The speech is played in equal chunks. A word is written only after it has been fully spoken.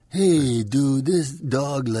Hey, dude, this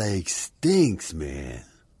dog stinks, man.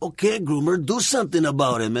 Okay, groomer, do something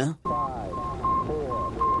about it, man. 5,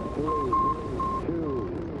 4, 3, 2,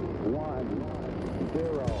 1,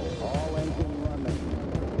 0. All engine running.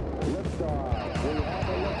 Liftoff. We have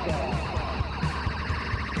a liftoff.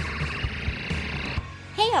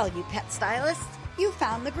 Hey, all you pet stylists. You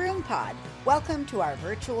found the GroomPod. Welcome to our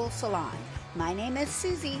virtual salon. My name is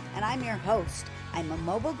Susy, and I'm your host. I'm a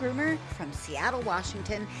mobile groomer from Seattle,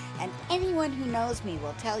 Washington, and anyone who knows me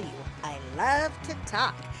will tell you I love to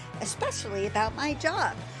talk, especially about my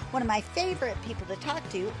job. One of my favorite people to talk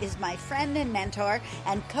to is my friend and mentor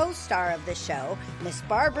and co-star of the show, Miss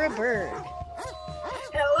Barbara Bird.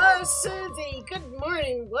 Hello, Susie. Good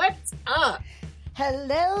morning. What's up?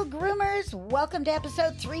 Hello, groomers. Welcome to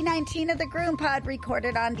episode 319 of the GroomPod,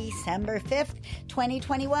 recorded on December 5th,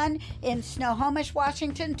 2021 in Snohomish,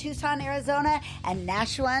 Washington, Tucson, Arizona, and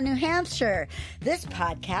Nashua, New Hampshire. This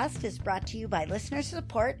podcast is brought to you by listener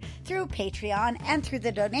support through Patreon and through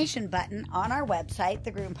the donation button on our website,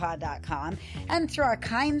 thegroompod.com, and through our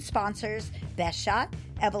kind sponsors, Best Shot,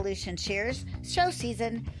 Evolution Shears, Show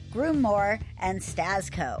Season, Groom More, and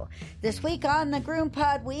Stasco. This week on the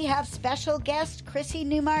GroomPod, we have special guest Chrissy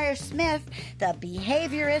Neumyer Smith, the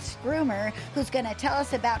behaviorist groomer, who's going to tell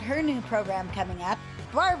us about her new program coming up.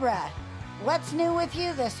 Barbara, what's new with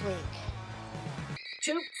you this week?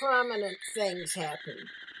 Two prominent things happened.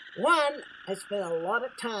 One, I spent a lot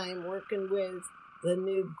of time working with the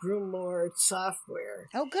new Groom More software.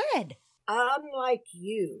 Oh, good. Unlike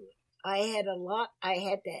you, I had a lot I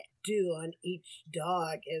had to do on each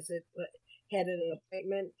dog as it had an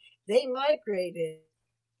appointment. They migrated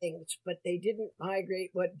things, but they didn't migrate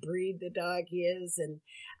what breed the dog is, and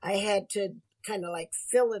I had to kind of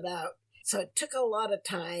fill it out. So it took a lot of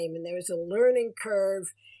time, and there was a learning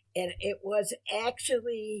curve, and it was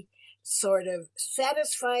actually sort of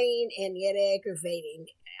satisfying and yet aggravating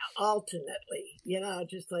alternately,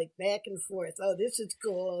 just back and forth. Oh, this is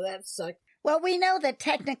cool. That sucked. Well, we know that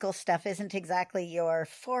technical stuff isn't exactly your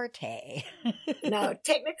forte. No,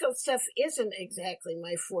 technical stuff isn't exactly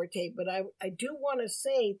my forte, but I do want to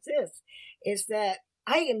say this, is that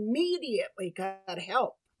I immediately got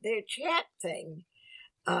help. Their chat thing,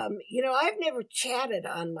 I've never chatted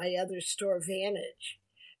on my other Store Vantage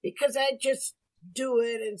because I just do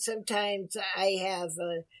it, and sometimes I have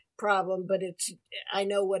a problem, but I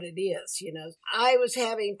know what it is, I was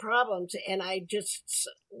having problems, and I just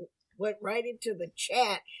went right into the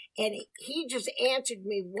chat, and he just answered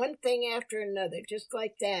me one thing after another, just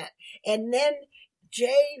like that. And then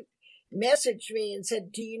Jay messaged me and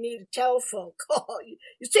said, "Do you need a telephone call?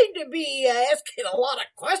 You seem to be asking a lot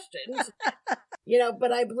of questions."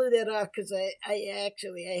 But I blew that off because I had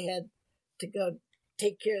to go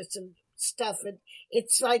take care of some stuff, and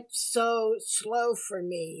it's so slow for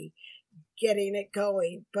me getting it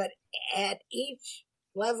going. But at each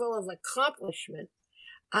level of accomplishment,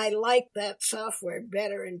 I like that software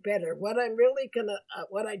better and better. What I'm really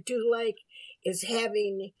what I do like is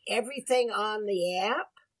having everything on the app.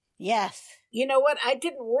 Yes. You know what? I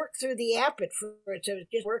didn't work through the app at first. I was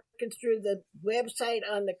just working through the website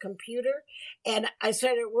on the computer. And I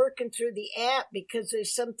started working through the app because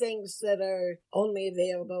there's some things that are only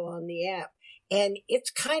available on the app. And it's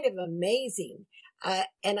kind of amazing.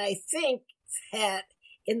 And I think that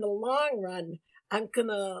in the long run, I'm going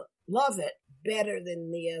to love it better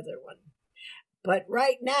than the other one. But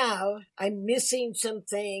right now, I'm missing some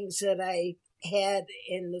things that I had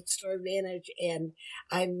in the Store Vantage, and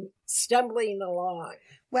I'm stumbling along.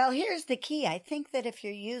 Well, here's the key. I think that if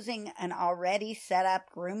you're using an already set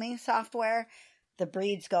up grooming software, the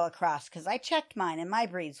breeds go across, because I checked mine and my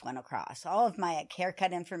breeds went across. All of my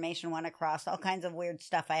haircut information went across. All kinds of weird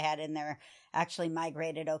stuff I had in there actually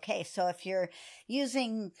migrated okay. So if you're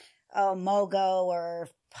using Mogo or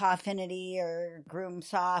Pawfinity or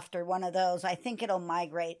GroomSoft or one of those, I think it'll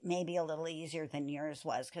migrate maybe a little easier than yours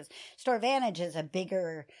was, because Store Vantage is a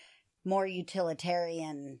bigger, more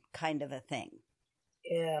utilitarian kind of a thing.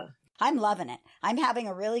 Yeah. I'm loving it. I'm having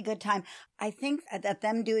a really good time. I think that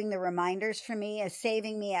them doing the reminders for me is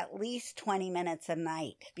saving me at least 20 minutes a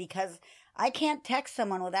night, because I can't text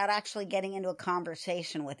someone without actually getting into a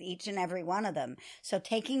conversation with each and every one of them. So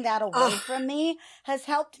taking that away from me has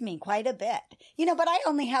helped me quite a bit. But I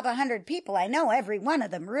only have 100 people. I know every one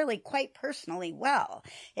of them really quite personally well.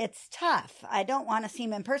 It's tough. I don't want to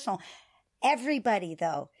seem impersonal. Everybody,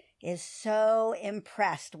 though, is so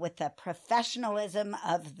impressed with the professionalism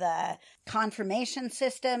of the confirmation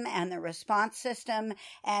system and the response system.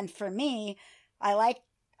 And for me, I like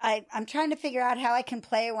I'm trying to figure out how I can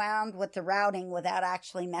play around with the routing without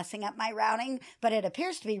actually messing up my routing, but it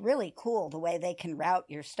appears to be really cool the way they can route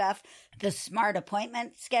your stuff. The smart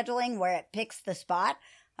appointment scheduling where it picks the spot.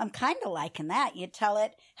 I'm kind of liking that. You tell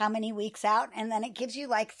it how many weeks out, and then it gives you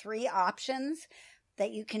like 3 options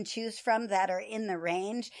that you can choose from that are in the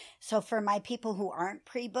range. So for my people who aren't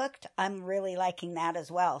pre-booked, I'm really liking that as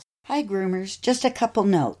well. Hi, groomers. Just a couple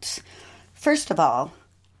notes. First of all,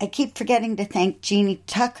 I keep forgetting to thank Jeannie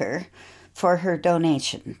Tucker for her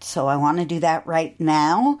donation. So I want to do that right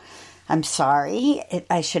now. I'm sorry.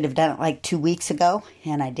 I should have done it like 2 weeks ago,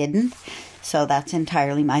 and I didn't. So that's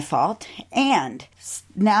entirely my fault. And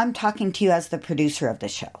now I'm talking to you as the producer of the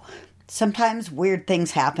show. Sometimes weird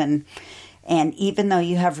things happen. And even though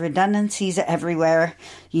you have redundancies everywhere,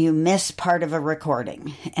 you miss part of a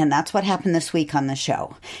recording. And that's what happened this week on the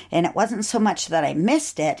show. And it wasn't so much that I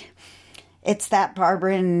missed it. It's that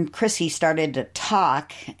Barbara and Chrissy started to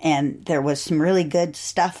talk, and there was some really good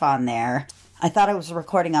stuff on there. I thought I was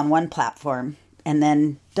recording on one platform and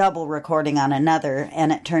then double recording on another,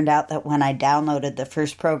 and it turned out that when I downloaded the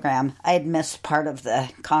first program, I had missed part of the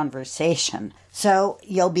conversation. So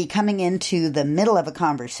you'll be coming into the middle of a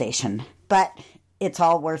conversation, but it's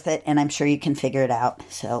all worth it, and I'm sure you can figure it out.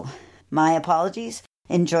 So my apologies.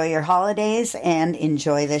 Enjoy your holidays and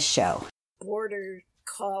enjoy this show. Border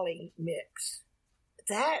Collie mix.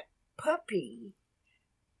 That puppy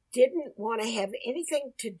didn't want to have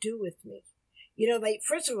anything to do with me. You know,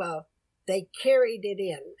 first of all, they carried it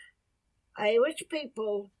in. I wish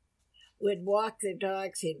people would walk their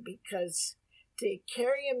dogs in, because to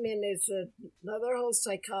carry them in is another whole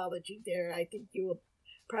psychology there. I think you will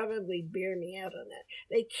probably bear me out on that.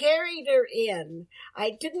 They carried her in.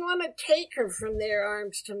 I didn't want to take her from their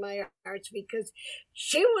arms to my arms because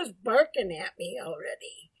she was barking at me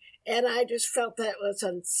already. And I just felt that was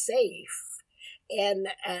unsafe. And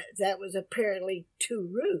that was apparently too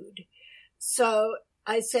rude. So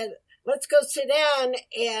I said, let's go sit down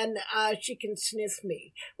and she can sniff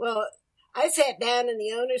me. Well, I sat down and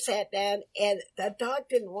the owner sat down, and the dog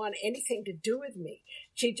didn't want anything to do with me.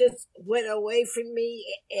 She just went away from me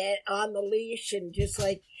on the leash and just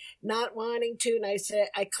like not wanting to. And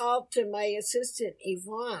I called to my assistant,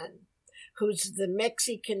 Yvonne, who's the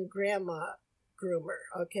Mexican grandma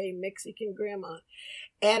groomer, okay, Mexican grandma.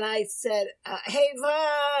 And I said, hey,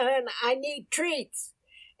 Yvonne, I need treats.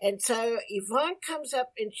 And so Yvonne comes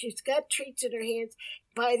up and she's got treats in her hands.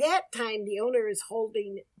 By that time, the owner is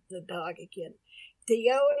holding the dog again. The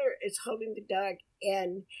owner is holding the dog,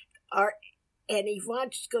 and Yvonne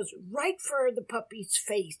just goes right for the puppy's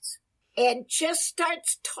face and just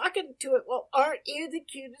starts talking to it. Well, aren't you the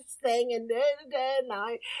cutest thing?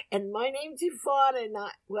 And my name's Yvonne, and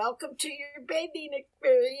welcome to your bathing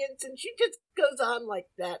experience. And she just goes on like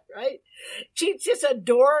that, right? She's just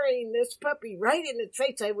adoring this puppy right in its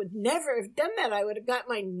face. I would never have done that. I would have got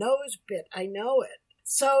my nose bit. I know it.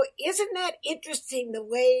 So isn't that interesting the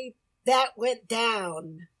way that went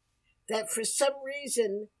down? That for some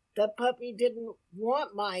reason the puppy didn't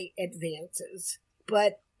want my advances,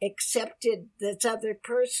 but accepted this other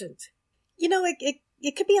person's. You know,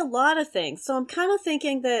 it could be a lot of things. So I'm kind of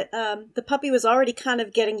thinking that the puppy was already kind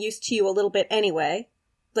of getting used to you a little bit anyway.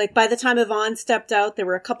 Like by the time Yvonne stepped out, there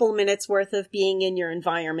were a couple of minutes worth of being in your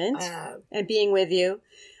environment and being with you.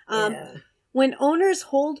 When owners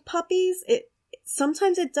hold puppies,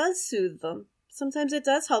 sometimes it does soothe them. Sometimes it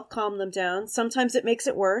does help calm them down. Sometimes it makes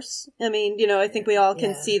it worse. I mean, you know, I think we all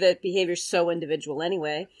can see that behavior is so individual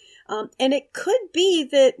anyway. And it could be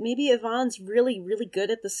that maybe Yvonne's really, really good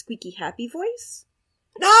at the squeaky happy voice.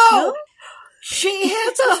 No! She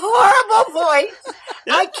has a horrible voice.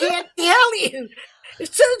 I can't tell you.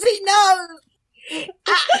 Susie knows.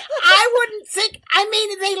 I wouldn't think, I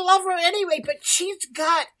mean, they love her anyway, but she's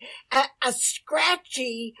got a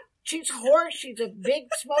scratchy, she's hoarse, she's a big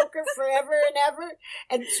smoker forever and ever,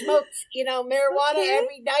 and smokes, marijuana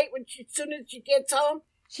every night as soon as she gets home.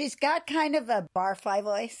 She's got kind of a barfly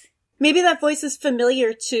voice. Maybe that voice is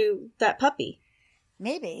familiar to that puppy.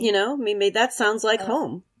 Maybe. Maybe that sounds like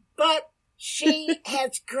home. But she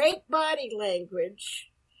has great body language,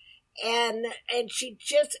 and she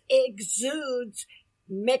just exudes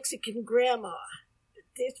Mexican grandma.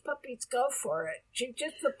 These puppies go for it. She's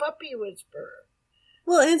just the puppy whisperer.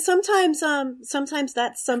 Well, and sometimes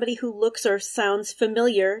that's somebody who looks or sounds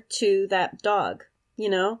familiar to that dog,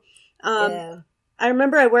 I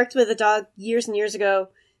remember I worked with a dog years and years ago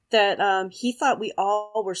that he thought we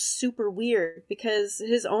all were super weird because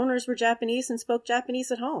his owners were Japanese and spoke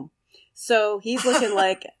Japanese at home. So he's looking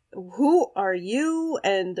like, who are you?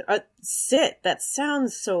 And sit, that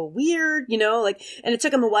sounds so weird, and it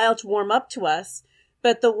took him a while to warm up to us.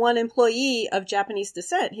 But the one employee of Japanese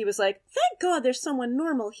descent, he was like, thank God there's someone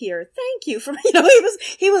normal here. Thank you for,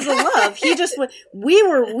 he was in love. He just went, we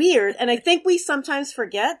were weird. And I think we sometimes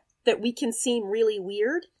forget that we can seem really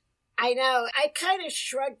weird. I know. I kind of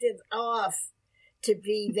shrugged it off to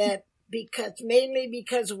be that mainly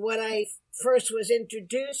because when I first was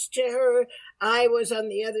introduced to her, I was on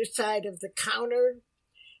the other side of the counter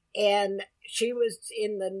and she was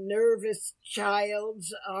in the nervous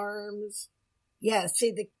child's arms. Yeah,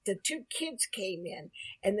 see, the two kids came in,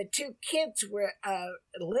 and the two kids were a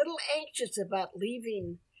little anxious about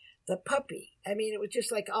leaving the puppy. I mean, it was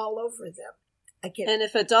just like all over them. And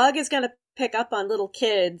if a dog is going to pick up on little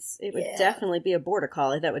kids, it would definitely be a border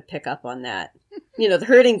collie that would pick up on that. The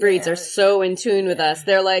herding breeds are so in tune with us.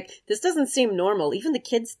 They're like, this doesn't seem normal. Even the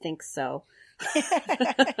kids think so.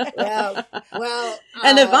 well,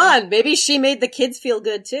 and Yvonne, maybe she made the kids feel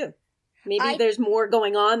good too. Maybe there's more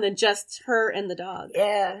going on than just her and the dog.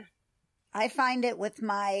 Yeah. I find it with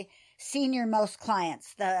my senior most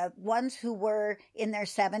clients, the ones who were in their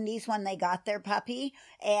 70s when they got their puppy,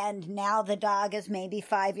 and now the dog is maybe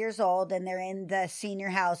 5 years old and they're in the senior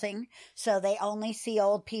housing, so they only see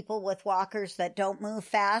old people with walkers that don't move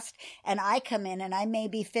fast. And I come in and I may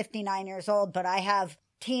be 59 years old, but I have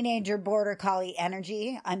teenager border collie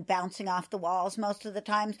energy. I'm bouncing off the walls most of the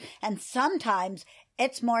times, and sometimes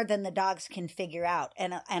it's more than the dogs can figure out.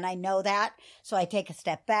 And I know that. So I take a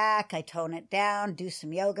step back, I tone it down, do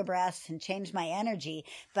some yoga breaths and change my energy.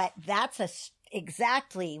 But that's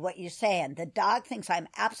exactly what you're saying. The dog thinks I'm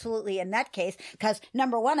absolutely in that case because,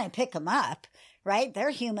 number one, I pick them up. Right? Their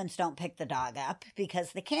humans don't pick the dog up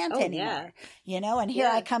because they can't anymore. And here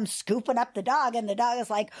I come scooping up the dog and the dog is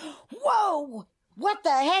like, whoa, what the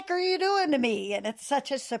heck are you doing to me? And it's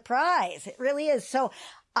such a surprise. It really is. So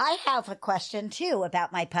I have a question too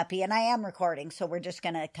about my puppy, and I am recording, so we're just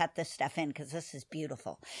going to cut this stuff in because this is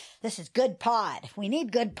beautiful. This is good pod. We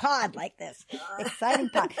need good pod like this. Exciting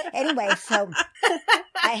pod. Anyway, so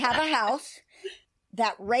I have a house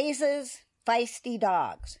that raises feisty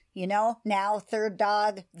dogs. Now third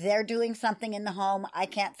dog, they're doing something in the home. I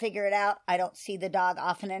can't figure it out. I don't see the dog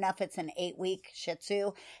often enough. It's an 8-week Shih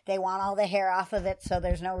Tzu. They want all the hair off of it, so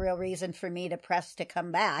there's no real reason for me to press to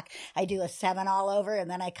come back. I do a 7 all over,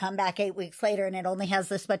 and then I come back 8 weeks later, and it only has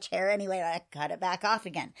this much hair anyway. I cut it back off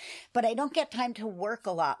again. But I don't get time to work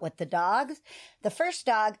a lot with the dogs. The first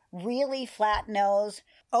dog, really flat nose,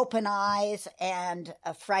 open eyes, and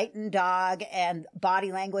a frightened dog, and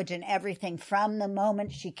body language and everything from the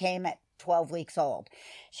moment she came at 12 weeks old.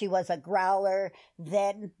 She was a growler.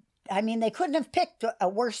 Then, they couldn't have picked a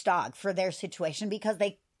worse dog for their situation because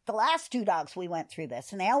the last 2 dogs we went through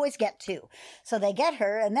this, and they always get 2. So they get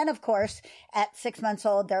her, and then, of course, at 6 months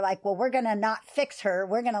old, they're like, well, we're going to not fix her.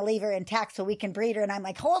 We're going to leave her intact so we can breed her. And I'm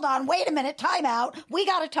like, hold on, wait a minute, time out. We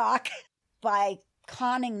got to talk. By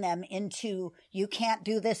conning them into, you can't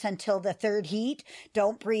do this until the 3rd heat.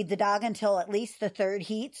 Don't breed the dog until at least the 3rd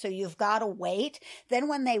heat. So you've got to wait. Then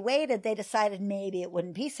when they waited, they decided maybe it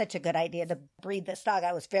wouldn't be such a good idea to breed this dog.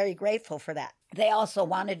 I was very grateful for that. They also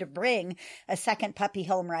wanted to bring a second puppy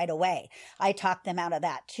home right away. I talked them out of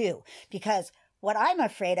that too, because what I'm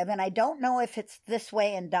afraid of, and I don't know if it's this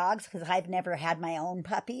way in dogs because I've never had my own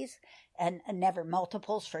puppies and never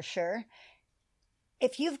multiples for sure.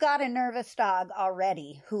 If you've got a nervous dog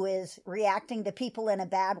already who is reacting to people in a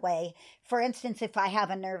bad way, for instance, if I have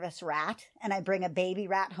a nervous rat and I bring a baby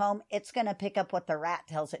rat home, it's going to pick up what the rat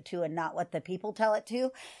tells it to and not what the people tell it to.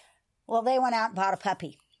 Well, they went out and bought a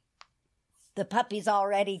puppy. The puppy's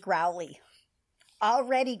already growly.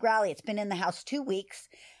 It's been in the house 2 weeks.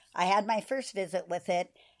 I had my first visit with it.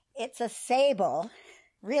 It's a sable,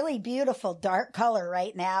 really beautiful dark color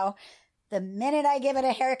right now. The minute I give it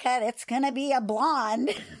a haircut, it's going to be a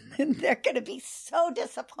blonde. They're going to be so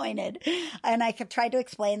disappointed. And I tried to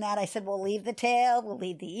explain that. I said, we'll leave the tail. We'll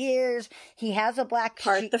leave the ears. He has a black...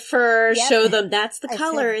 Part the fur. Yep. Show them that's the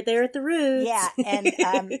color. They're at the roots. Yeah.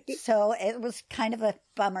 And so it was kind of a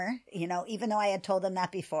bummer, even though I had told them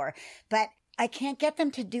that before. But I can't get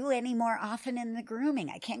them to do any more often in the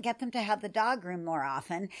grooming. I can't get them to have the dog groom more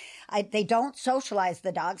often. They don't socialize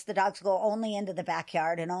the dogs. The dogs go only into the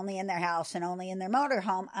backyard and only in their house and only in their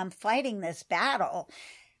motorhome. I'm fighting this battle,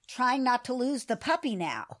 trying not to lose the puppy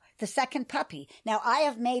now, the second puppy. Now, I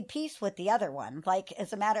have made peace with the other one. Like,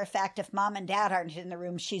 as a matter of fact, if mom and dad aren't in the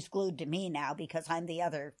room, she's glued to me now because I'm the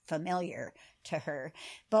other familiar to her.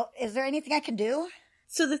 But is there anything I can do?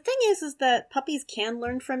 So the thing is that puppies can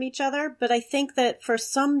learn from each other, but I think that for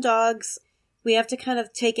some dogs, we have to kind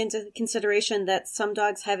of take into consideration that some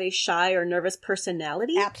dogs have a shy or nervous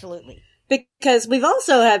personality. Absolutely. Because we've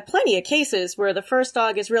also had plenty of cases where the first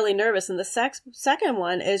dog is really nervous and the second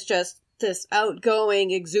one is just this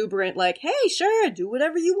outgoing, exuberant, like, hey, sure, do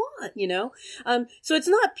whatever you want, you know? So it's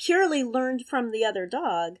not purely learned from the other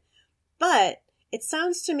dog, but it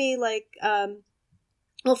sounds to me like,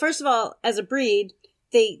 well, first of all, as a breed,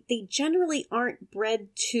 they generally aren't bred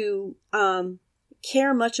to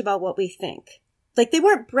care much about what we think. Like, they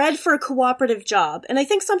weren't bred for a cooperative job. And I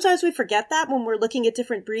think sometimes we forget that when we're looking at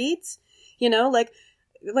different breeds. You know, like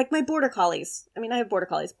my border collies. I mean, I have border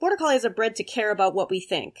collies. Border collies are bred to care about what we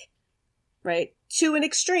think, right? To an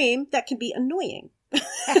extreme that can be annoying.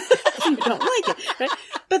 You don't like it, right?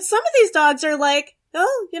 But some of these dogs are like,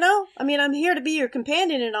 oh, you know, I mean, I'm here to be your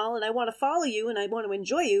companion and all, and I want to follow you and I want to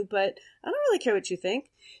enjoy you, but I don't really care what you think.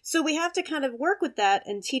 So we have to kind of work with that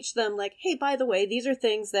and teach them like, hey, by the way, these are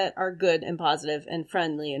things that are good and positive and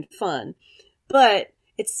friendly and fun. But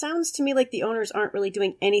it sounds to me like the owners aren't really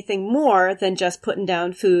doing anything more than just putting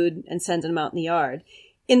down food and sending them out in the yard.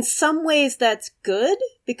 In some ways, that's good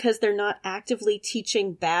because they're not actively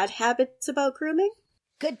teaching bad habits about grooming.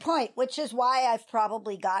 Good point, which is why I've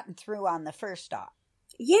probably gotten through on the first dog.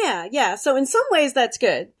 Yeah. So in some ways, that's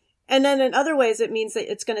good. And then in other ways, it means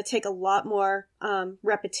that it's going to take a lot more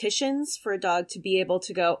repetitions for a dog to be able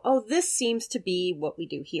to go, oh, this seems to be what we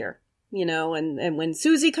do here. You know, and when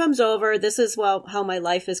Susie comes over, this is how my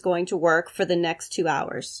life is going to work for the next 2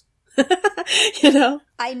 hours. You know?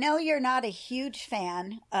 I know you're not a huge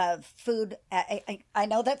fan of food. I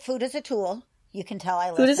know that food is a tool. You can tell I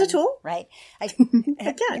listen. Food is a tool? Right.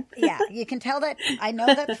 Again. Yeah, you can tell that I know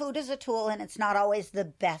that food is a tool and it's not always the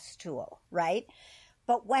best tool, right?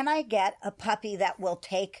 But when I get a puppy that will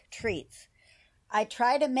take treats, I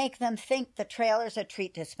try to make them think the trailer's a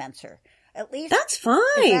treat dispenser. At least that's fine.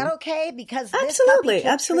 Is that okay? Because this puppy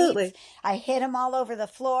took treats. I hit him all over the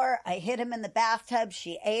floor. I hit him in the bathtub.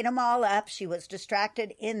 She ate them all up. She was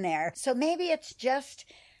distracted in there. So maybe it's just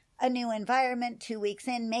a new environment 2 weeks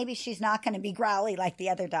in. Maybe she's not going to be growly like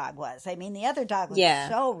the other dog was. I mean, the other dog was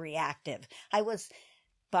so reactive. I was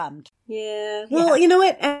bummed. Yeah. Well, you know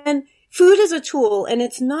what? And food is a tool, and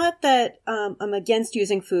it's not that I'm against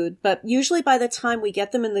using food, but usually by the time we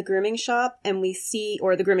get them in the grooming shop and we see,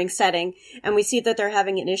 or the grooming setting, and we see that they're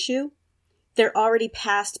having an issue, they're already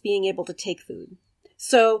past being able to take food.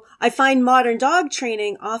 So I find modern dog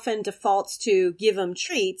training often defaults to give them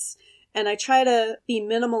treats, and I try to be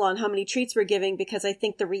minimal on how many treats we're giving because I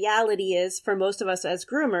think the reality is, for most of us as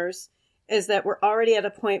groomers, is that we're already at a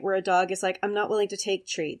point where a dog is like, I'm not willing to take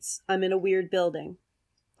treats. I'm in a weird building.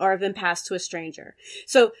 Or have been passed to a stranger.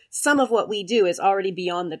 So some of what we do is already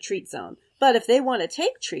beyond the treat zone. But if they want to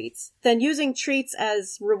take treats, then using treats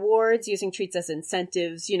as rewards, using treats as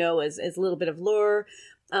incentives, you know, as a little bit of lure.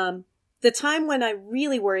 The time when I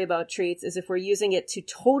really worry about treats is if we're using it to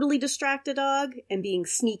totally distract a dog and being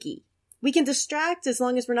sneaky. We can distract as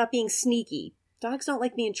long as we're not being sneaky. Dogs don't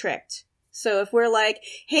like being tricked. So if we're like,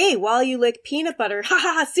 hey, while you lick peanut butter,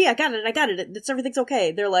 see, I got it. Everything's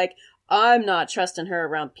okay. They're like, I'm not trusting her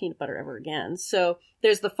around peanut butter ever again. So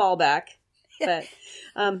there's the fallback. But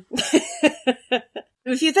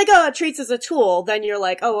if you think about treats as a tool, then you're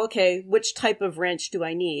like, oh, okay, which type of wrench do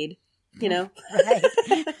I need? You know? Right.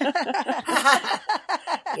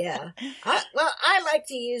 Yeah. I like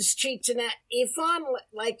to use treats, and Yvonne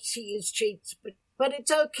likes to use treats, but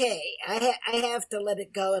it's okay. I have to let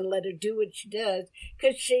it go and let her do what she does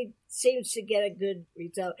because she seems to get a good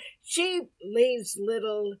result. She leaves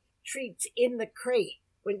little treats in the crate.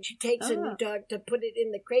 When she takes a new dog to put it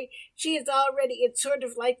in the crate, she is already, it's sort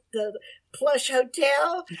of like the plush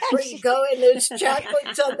hotel where you go and there's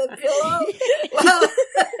chocolates on the pillow. Well,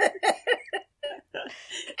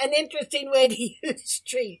 an interesting way to use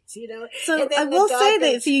treats, you know. So I will say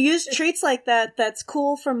that if you use treats like that, that's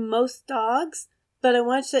cool for most dogs. But I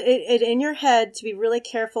want it in your head to be really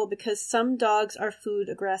careful because some dogs are food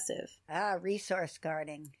aggressive. Resource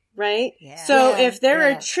guarding. Right? Yeah. So if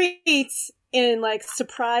there are treats in like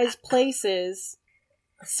surprise places,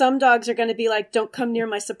 some dogs are going to be like, don't come near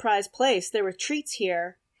my surprise place. There were treats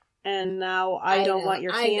here and now I don't want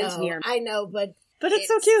your hands near me. I know, but it's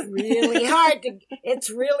so cute. It's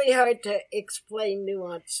really hard to explain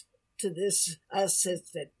nuance to this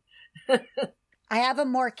assistant. I have a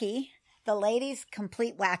Morkie. The lady's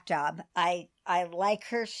complete whack job. I like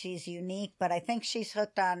her. She's unique, but I think she's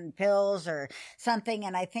hooked on pills or something.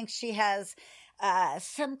 And I think she has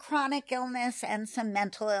some chronic illness and some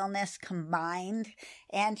mental illness combined.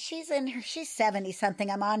 And she's 70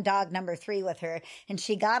 something. I'm on dog number 3 with her. And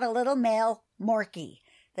she got a little male Morkie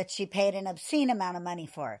that she paid an obscene amount of money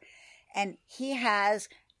for. And he has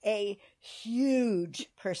a huge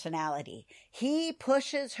personality. He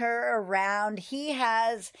pushes her around. He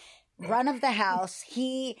has run of the house.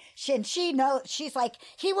 And she knows, she's like,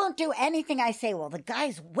 he won't do anything I say. Well, the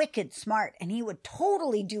guy's wicked smart, and he would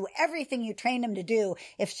totally do everything you trained him to do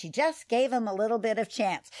if she just gave him a little bit of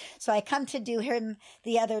chance. So I come to do him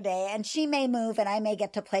the other day, and she may move, and I may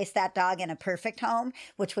get to place that dog in a perfect home,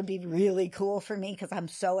 which would be really cool for me because I'm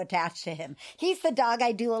so attached to him. He's the dog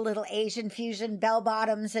I do a little Asian fusion, bell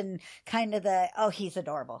bottoms, and kind of he's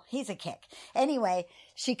adorable. He's a kick. Anyway,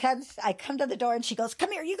 I come to the door and she goes,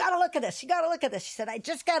 come here, you got to look at this. You got to look at this. She said, I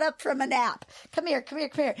just got up from a nap. Come here.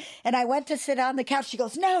 And I went to sit on the couch. She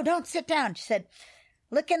goes, no, don't sit down. She said,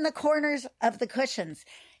 look in the corners of the cushions.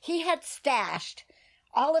 He had stashed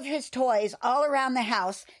all of his toys all around the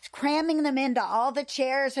house, cramming them into all the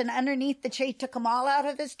chairs and underneath the chair. He took them all out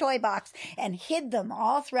of his toy box and hid them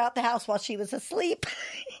all throughout the house while she was asleep.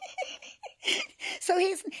 So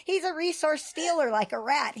he's a resource stealer like a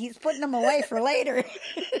rat. He's putting them away for later.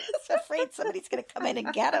 He's afraid somebody's going to come in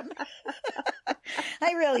and get him.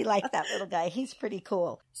 I really like that little guy. He's pretty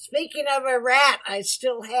cool. Speaking of a rat, I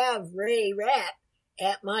still have Ray Rat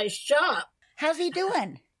at my shop. How's he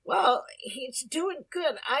doing? Well, he's doing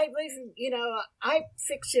good. I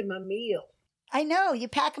fix him a meal. I know. You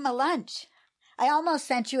pack him a lunch. I almost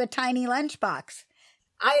sent you a tiny lunchbox.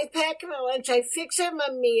 I pack him a lunch. I fix him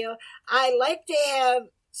a meal. I like to have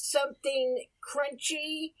something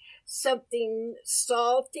crunchy, something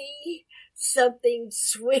salty, something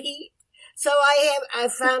sweet. So I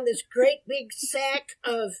found this great big sack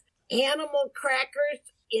of animal crackers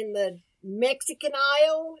in the Mexican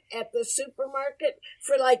aisle at the supermarket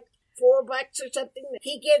for like $4 or something.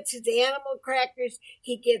 He gets his animal crackers.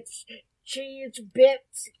 He gets cheese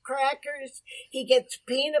bits crackers. He gets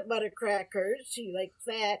peanut butter crackers. He likes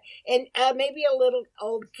that. And maybe a little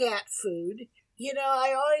old cat food. You know,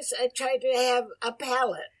 I try to have a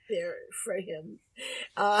palate there for him.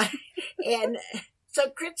 And so,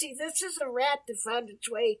 Chrissy, this is a rat that found its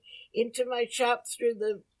way into my shop through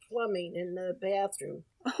the plumbing in the bathroom.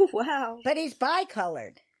 Oh, wow. But he's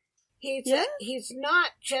bicolored. He's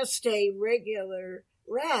not just a regular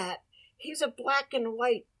rat. He's a black and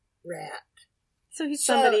white rat. So he's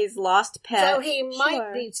somebody's lost pet. So he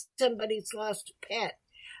might be somebody's lost pet.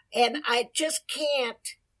 And I just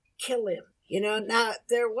can't kill him. You know, now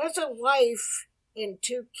there was a wife and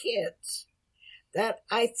 2 kids that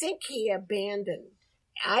I think he abandoned.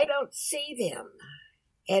 I don't see them.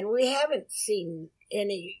 And we haven't seen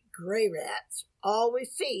any gray rats. All we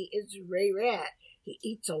see is Ray Rat. He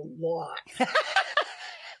eats a lot.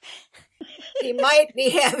 He might be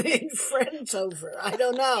having friends over. I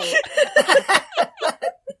don't know.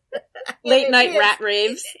 Late night rat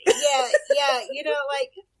raves. Yeah. You know,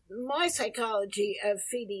 like my psychology of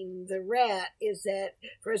feeding the rat is that,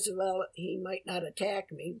 first of all, he might not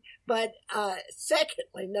attack me. But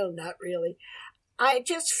secondly, no, not really. I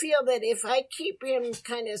just feel that if I keep him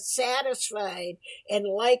kind of satisfied and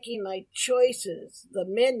liking my choices, the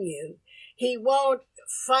menu, he won't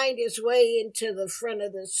find his way into the front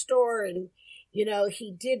of the store. And, you know,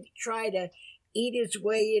 he did try to eat his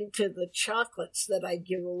way into the chocolates that I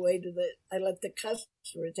give away I let the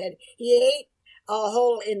customers have. He ate a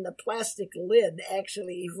hole in the plastic lid,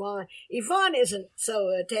 actually, Yvonne. Yvonne isn't so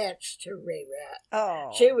attached to Ray Rat.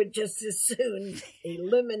 Oh. She would just as soon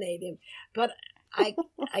eliminate him. But I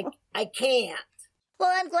can't.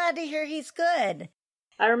 Well, I'm glad to hear he's good.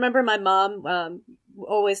 I remember my mom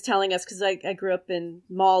always telling us, because I grew up in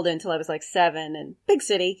Malden until I was like 7, and big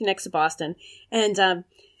city next to Boston. And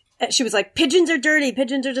she was like, pigeons are dirty,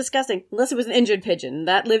 pigeons are disgusting. Unless it was an injured pigeon.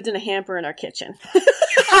 That lived in a hamper in our kitchen.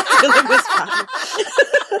 It was fine.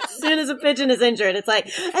 As soon as a pigeon is injured, it's like,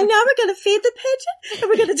 and now we're going to feed the pigeon? And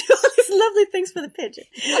we're going to do all these lovely things for the pigeon.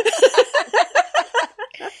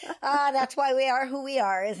 That's why we are who we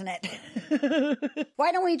are, isn't it?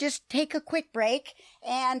 Why don't we just take a quick break,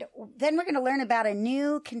 and then we're going to learn about a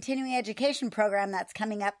new continuing education program that's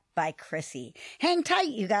coming up by Chrissy. Hang tight,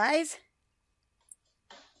 you guys.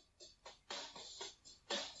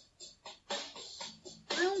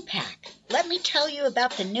 Groom Pack. Let me tell you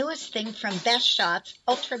about the newest thing from Best Shots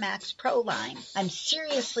Ultramax Pro line. I'm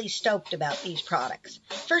seriously stoked about these products.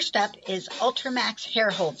 First up is Ultramax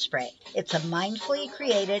Hair Hold Spray. It's a mindfully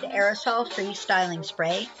created aerosol-free styling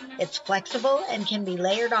spray. It's flexible and can be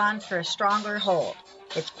layered on for a stronger hold.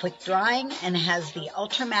 It's quick drying and has the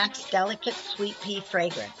Ultramax Delicate Sweet Pea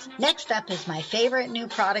fragrance. Next up is my favorite new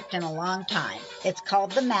product in a long time. It's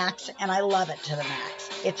called the Max, and I love it to the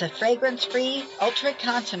max. It's a fragrance-free,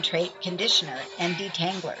 ultra-concentrate conditioner and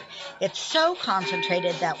detangler. It's so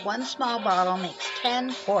concentrated that one small bottle makes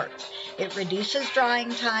 10 quarts. It reduces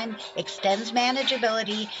drying time, extends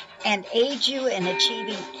manageability, and aids you in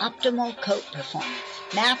achieving optimal coat performance.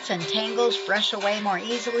 Mats and tangles brush away more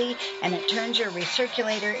easily, and it turns your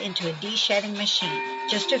recirculator into a de-shedding machine.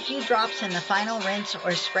 Just a few drops in the final rinse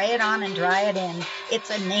or spray it on and dry it in. It's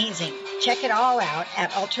amazing. Check it all out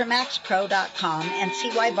at ultramaxpro.com and see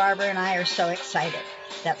why Barbara and I are so excited.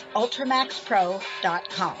 That's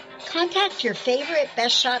ultramaxpro.com. Contact your favorite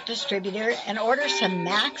Best Shot distributor and order some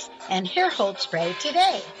Max and Hair Hold Spray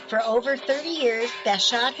today. For over 30 years, Best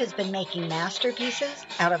Shot has been making masterpieces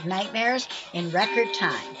out of nightmares in record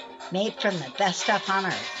time, made from the best stuff on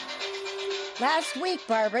earth. Last week,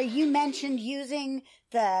 Barbara, you mentioned using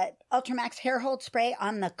the Ultramax Hair Hold Spray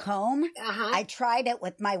on the comb. I tried it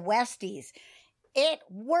with my Westies. It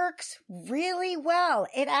works really well.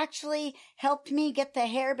 It actually helped me get the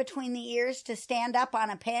hair between the ears to stand up on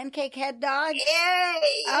a pancake head dog. Yay!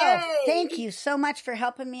 Oh, thank you so much for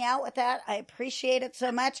helping me out with that. I appreciate it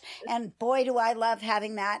so much. And boy, do I love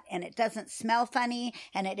having that. And it doesn't smell funny,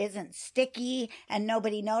 and it isn't sticky, and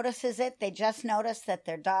nobody notices it. They just notice that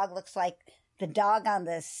their dog looks like the dog on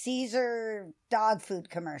the Caesar dog food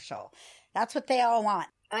commercial. That's what they all want.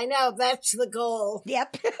 I know, that's the goal.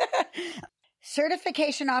 Yep.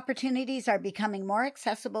 Certification opportunities are becoming more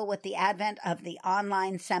accessible with the advent of the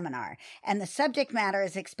online seminar, and the subject matter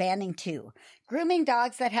is expanding too. Grooming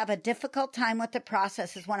dogs that have a difficult time with the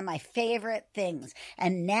process is one of my favorite things,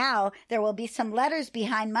 and now there will be some letters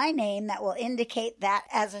behind my name that will indicate that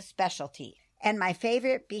as a specialty. And my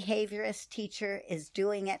favorite behaviorist teacher is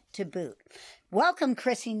doing it to boot. Welcome,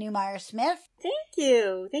 Chrissy Neumyer Smith. Thank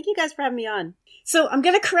you. Thank you guys for having me on. So I'm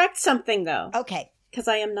going to correct something, though. Okay. Because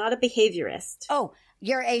I am not a behaviorist. Oh,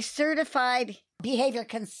 you're a certified behavior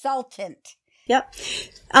consultant. Yep.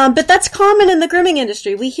 But that's common in the grooming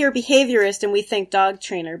industry. We hear behaviorist and we think dog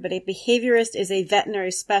trainer, but a behaviorist is a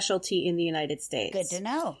veterinary specialty in the United States. Good to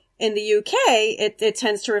know. In the UK, it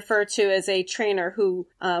tends to refer to as a trainer who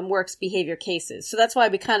works behavior cases. So that's why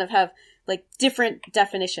we kind of have like different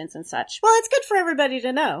definitions and such. Well, it's good for everybody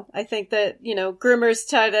to know. I think that, groomers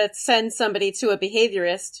try to send somebody to a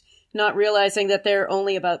behaviorist, not realizing that there are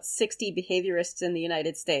only about 60 behaviorists in the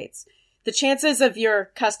United States. The chances of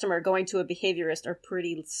your customer going to a behaviorist are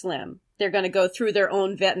pretty slim. They're going to go through their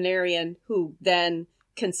own veterinarian who then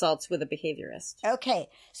consults with a behaviorist. Okay,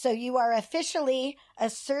 so you are officially a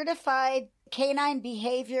certified canine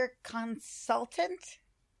behavior consultant?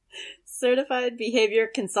 Certified behavior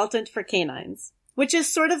consultant for canines, which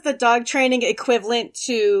is sort of the dog training equivalent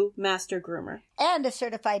to Master Groomer. And a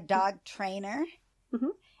certified dog trainer.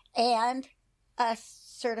 Mm-hmm. And a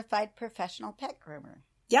certified professional pet groomer.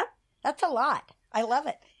 Yeah. That's a lot. I love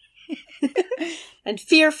it. And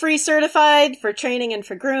fear-free certified for training and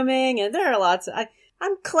for grooming. And there are lots.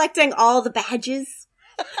 I'm collecting all the badges.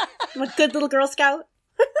 I'm a good little Girl Scout.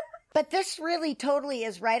 But this really totally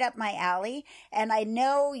is right up my alley. And I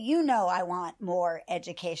know I want more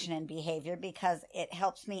education and behavior because it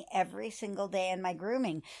helps me every single day in my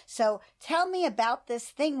grooming. So tell me about this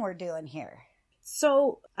thing we're doing here.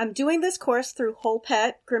 So I'm doing this course through Whole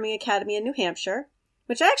Pet Grooming Academy in New Hampshire,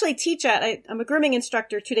 which I actually teach at. I'm a grooming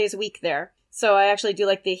instructor 2 days a week there. So I actually do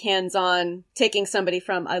like the hands-on, taking somebody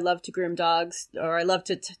from I love to groom dogs or I love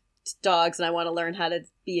to dogs and I want to learn how to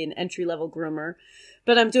be an entry-level groomer.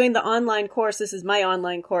 But I'm doing the online course. This is my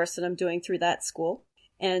online course that I'm doing through that school.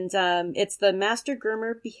 And it's the Master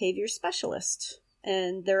Groomer Behavior Specialist.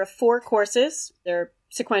 And there are 4 courses. They're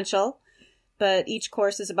sequential. But each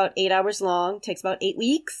course is about 8 hours long, takes about 8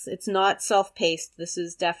 weeks. It's not self-paced. This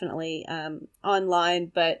is definitely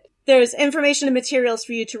online, but there's information and materials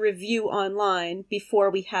for you to review online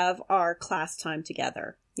before we have our class time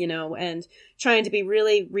together, and trying to be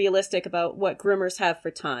really realistic about what groomers have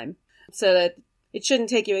for time so that it shouldn't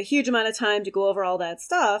take you a huge amount of time to go over all that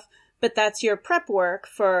stuff, but that's your prep work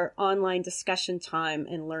for online discussion time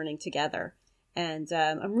and learning together. And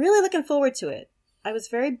I'm really looking forward to it. I was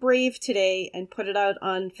very brave today and put it out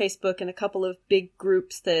on Facebook in a couple of big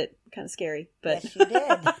groups that were kind of scary. But yes, you did.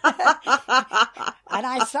 And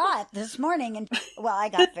I saw it this morning. And I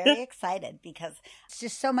got very excited because it's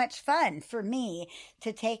just so much fun for me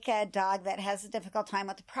to take a dog that has a difficult time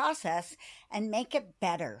with the process and make it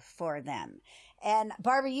better for them. And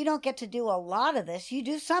Barbara, you don't get to do a lot of this. You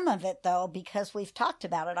do some of it, though, because we've talked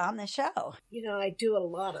about it on the show. I do a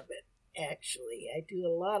lot of it. Actually, I do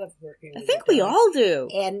a lot of working. I think we all do.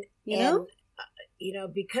 And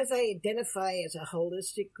because I identify as a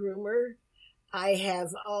holistic groomer, I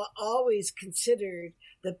have always considered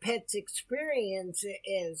the pet's experience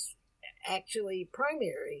as actually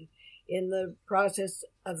primary in the process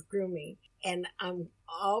of grooming. And I'm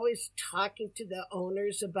always talking to the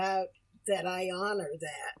owners about that. I honor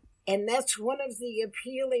that. And that's one of the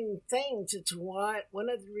appealing things. It's one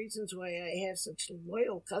of the reasons why I have such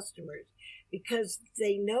loyal customers, because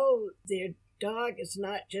they know their dog is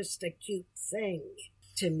not just a cute thing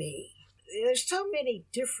to me. There's so many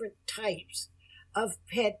different types of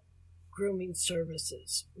pet grooming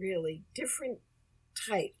services, really, different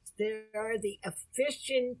types. There are the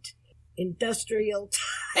efficient industrial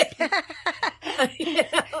type.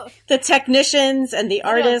 The technicians and the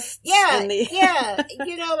artists.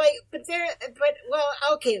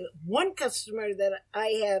 Okay, one customer that I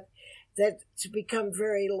have that's become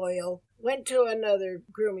very loyal went to another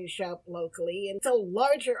grooming shop locally, and it's a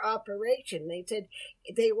larger operation. They said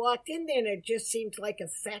they walked in there and it just seemed like a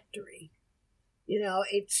factory.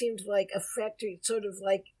 It seemed like a factory, sort of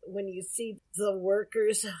like when you see the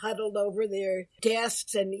workers huddled over their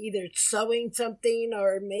desks and either sewing something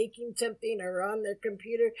or making something or on their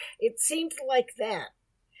computer. It seemed like that,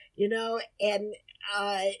 and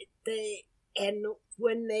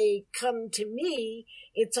when they come to me,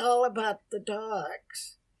 it's all about the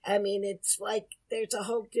dogs. I mean, it's like there's a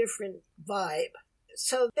whole different vibe.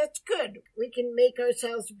 So that's good. We can make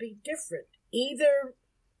ourselves be different. Either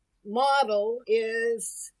model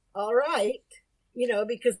is all right,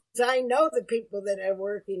 because I know the people that are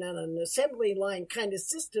working on an assembly line kind of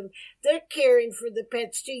system, they're caring for the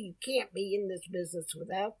pets too. You can't be in this business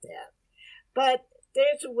without that. But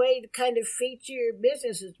there's a way to kind of feature your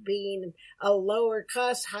business as being a lower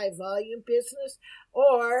cost, high volume business,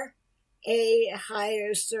 or a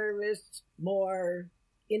higher service, more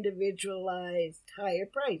individualized, higher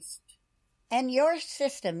priced. And your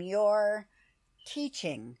system, your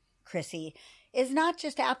teaching, Chrissy, is not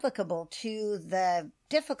just applicable to the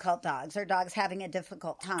difficult dogs or dogs having a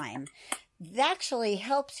difficult time. It actually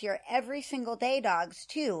helps your every single day dogs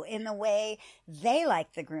too, in the way they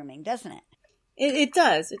like the grooming, doesn't it? It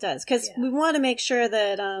does. Because we want to make sure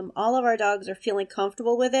that all of our dogs are feeling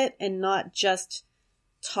comfortable with it and not just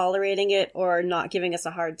tolerating it or not giving us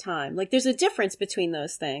a hard time. Like, there's a difference between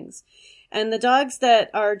those things. And the dogs that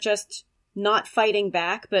are just not fighting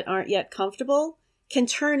back but aren't yet comfortable can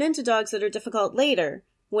turn into dogs that are difficult later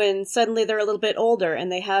when suddenly they're a little bit older and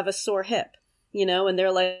they have a sore hip, and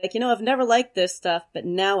they're like, I've never liked this stuff, but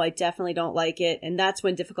now I definitely don't like it. And that's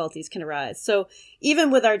when difficulties can arise. So even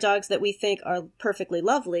with our dogs that we think are perfectly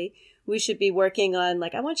lovely, we should be working on,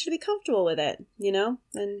 like, I want you to be comfortable with it,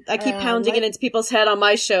 And I keep pounding it into people's head on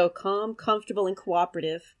my show, calm, comfortable, and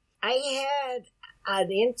cooperative. I had an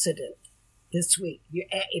incident this week.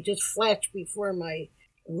 It just flashed before my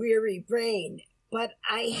weary brain. But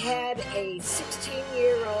I had a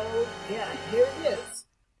 16-year-old, here it is,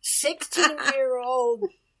 16-year-old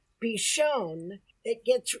Bichon that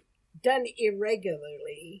gets done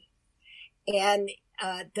irregularly and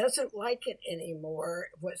doesn't like it anymore.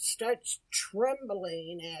 Starts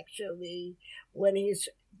trembling, actually, when he's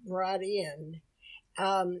brought in.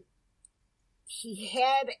 He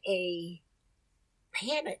had a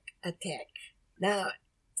panic attack. Now,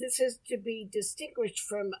 this is to be distinguished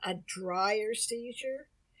from a dryer seizure,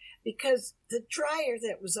 because the dryer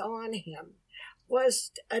that was on him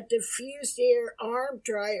was a diffused air arm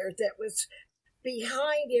dryer that was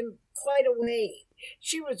behind him quite a way.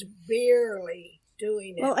 She was barely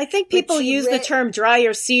doing it. Well, I think people use the term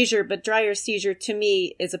dryer seizure, but dryer seizure to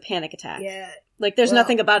me is a panic attack. Yeah. Like, there's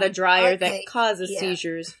nothing about a dryer that causes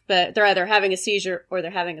seizures, but they're either having a seizure or they're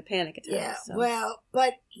having a panic attack. Yeah, so. well,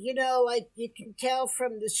 but, like, you can tell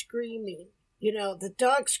from the screaming, the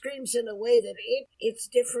dog screams in a way that it's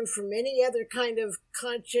different from any other kind of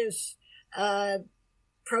conscious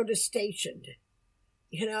protestation.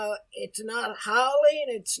 It's not howling,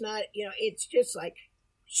 it's not, it's just like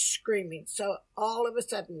screaming. So all of a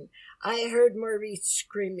sudden, I heard Maurice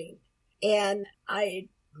screaming, and I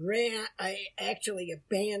actually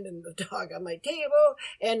abandoned the dog on my table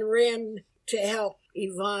and ran to help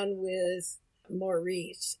Yvonne with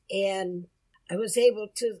Maurice. And I was able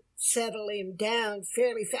to settle him down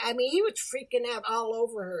fairly fast. I mean, he was freaking out all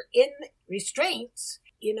over her in restraints.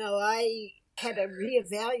 I had to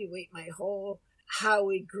reevaluate my whole how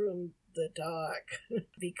we groomed the dog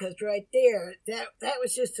because right there, that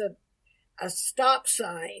was just a stop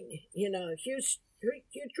sign, huge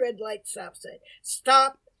red light stop sign.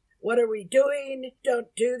 Stop. What are we doing?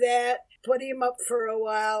 Don't do that. Put him up for a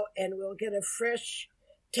while and we'll get a fresh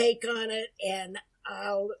take on it, and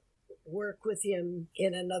I'll work with him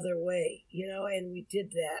in another way, and we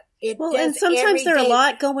did that. And sometimes there are a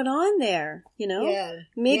lot going on there, Yeah.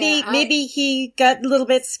 Maybe he got a little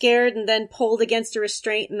bit scared and then pulled against a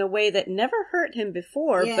restraint in a way that never hurt him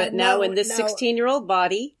before, but now in this 16-year-old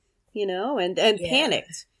body, and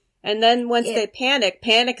panicked. And then once they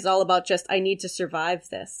panic is all about just, I need to survive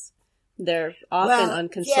this. They're often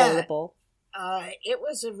unconsolable. Yeah. It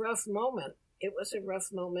was a rough moment.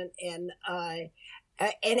 And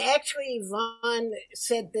actually Yvonne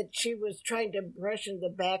said that she was trying to brush in the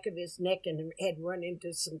back of his neck and had run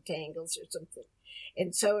into some tangles or something.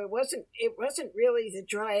 And so it wasn't really the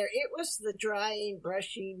dryer. It was the drying,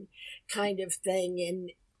 brushing kind of thing.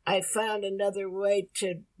 And I found another way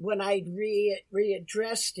to, when I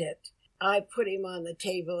readdressed it, I put him on the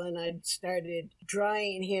table and I started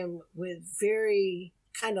drying him with very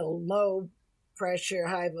kind of low pressure,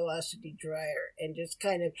 high velocity dryer, and just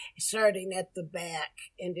kind of starting at the back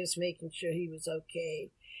and just making sure he was okay.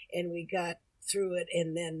 And we got through it,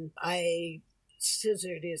 and then I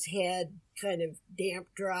scissored his head kind of damp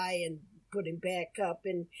dry and put him back up,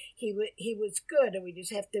 and he was good. And we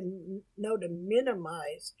just have to know to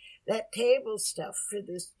minimize that table stuff for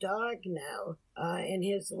this dog now in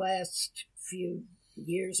his last few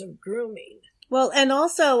years of grooming. Well, and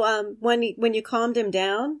also when you calmed him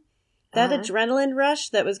down, that adrenaline rush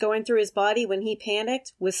that was going through his body when he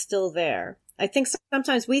panicked was still there. I think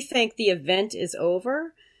sometimes we think the event is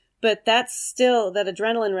over, but that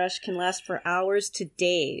adrenaline rush can last for hours to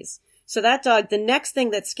days. So that dog, the next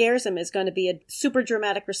thing that scares him is going to be a super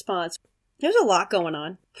dramatic response. There's a lot going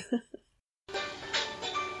on.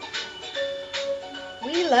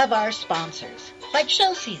 We love our sponsors, like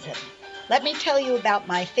Show Season. Let me tell you about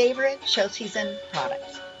my favorite Show Season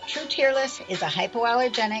products. True Tearless is a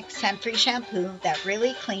hypoallergenic, scent-free shampoo that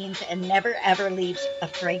really cleans and never ever leaves a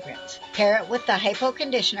fragrance. Pair it with the hypo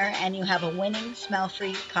conditioner and you have a winning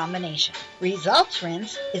smell-free combination. Results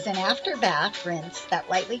Rinse is an after-bath rinse that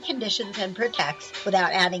lightly conditions and protects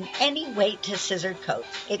without adding any weight to scissored coats.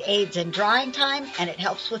 It aids in drying time and it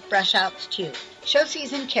helps with brush outs too. Show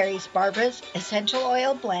Season carries Barbara's essential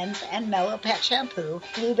oil blends and Mellow Pet shampoo,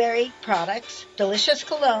 blueberry products, delicious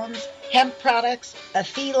colognes, hemp products, a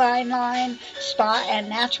feline line, spa and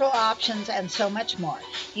natural options, and so much more.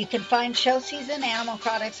 You can find Show Season animal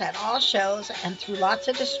products at all shows and through lots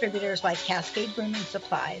of distributors like Cascade Grooming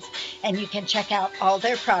Supplies. And you can check out all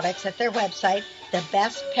their products at their website,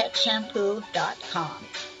 thebestpetshampoo.com,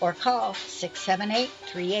 or call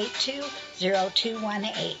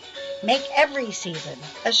 678-382-0218. Make every season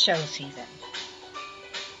a show season.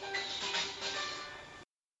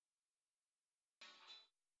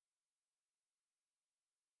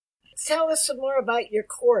 Tell us some more about your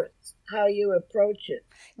course, how you approach it.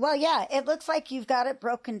 Well, yeah, it looks like you've got it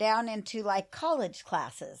broken down into like college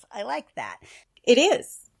classes. I like that. It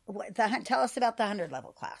is. Tell us about the 100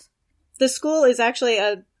 level class. The school is actually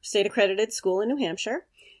a state accredited school in New Hampshire.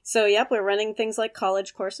 So, yep, we're running things like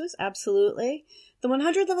college courses. Absolutely. The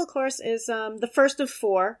 100 level course is the first of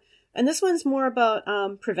 4. And this one's more about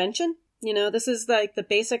prevention. This is like the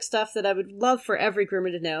basic stuff that I would love for every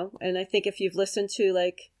groomer to know. And I think if you've listened to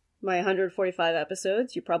like my 145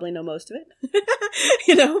 episodes, you probably know most of it.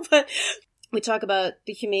 But we talk about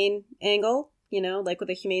the humane angle, like with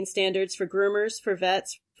the humane standards for groomers, for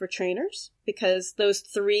vets, for trainers, because those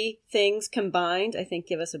 3 things combined, I think,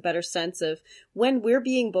 give us a better sense of when we're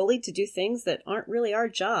being bullied to do things that aren't really our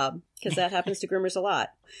job, because that happens to groomers a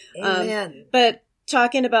lot. Amen. But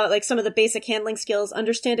talking about like some of the basic handling skills,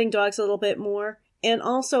 understanding dogs a little bit more, and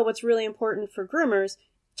also what's really important for groomers,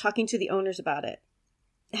 talking to the owners about it.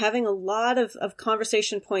 Having a lot of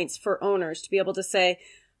conversation points for owners to be able to say,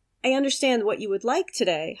 I understand what you would like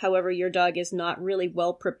today. However, your dog is not really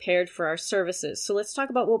well prepared for our services. So let's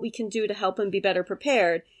talk about what we can do to help him be better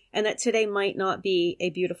prepared, and that today might not be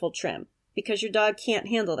a beautiful trim because your dog can't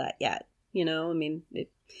handle that yet.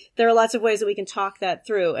 There are lots of ways that we can talk that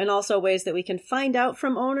through, and also ways that we can find out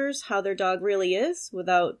from owners how their dog really is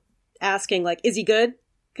without asking, like, is he good?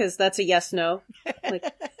 Because that's a yes, no.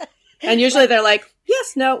 And usually they're like,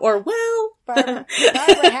 yes, no, or well. Barbara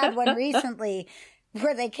had one recently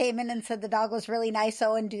where they came in and said the dog was really nice.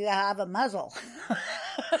 Oh, and do you have a muzzle?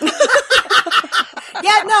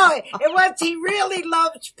 Yeah, no, it was, he really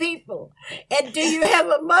loves people. And do you have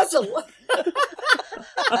a muzzle?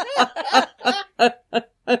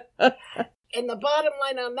 And the bottom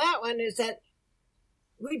line on that one is that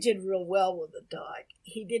we did real well with the dog.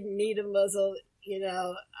 He didn't need a muzzle,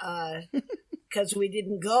 because we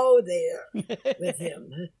didn't go there with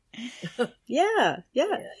him. Yeah.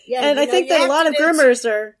 And I think that a lot of groomers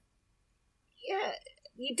are. Yeah,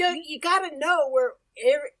 you got to know where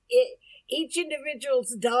each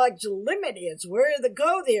individual's dog's limit is, where the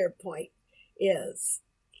go there point is.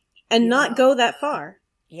 And not go that far.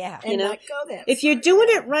 Yeah. And not go that If far. you're doing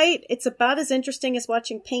it right, it's about as interesting as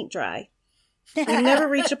watching paint dry. You never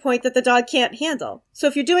reach a point that the dog can't handle. So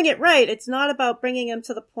if you're doing it right, it's not about bringing them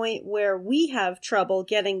to the point where we have trouble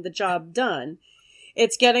getting the job done.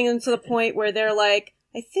 It's getting them to the point where they're like,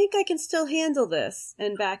 I think I can still handle this,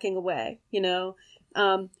 and backing away,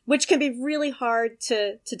 which can be really hard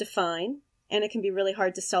to define, and it can be really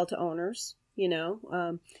hard to sell to owners,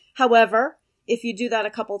 However, if you do that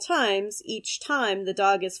a couple times, each time the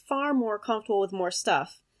dog is far more comfortable with more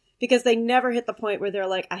stuff. Because they never hit the point where they're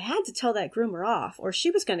like, I had to tell that groomer off, or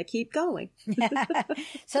she was going to keep going.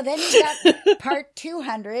 So then you got part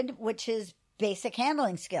 200, which is basic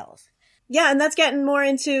handling skills. Yeah, and that's getting more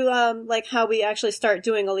into how we actually start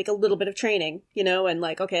doing a little bit of training, and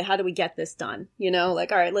okay, how do we get this done? All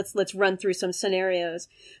right, let's run through some scenarios.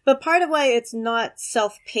 But part of why it's not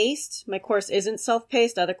self-paced, my course isn't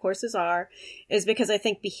self-paced, other courses are, is because I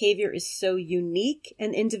think behavior is so unique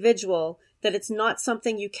and individual that it's not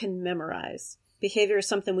something you can memorize. Behavior is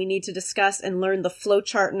something we need to discuss and learn the flow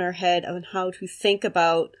chart in our head on how to think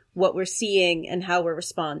about what we're seeing and how we're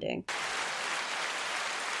responding.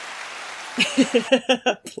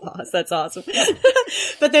 Applause, that's awesome.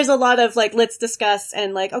 But there's a lot of let's discuss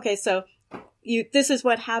and okay, so this is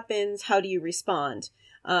what happens, how do you respond?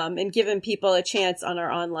 And giving people a chance on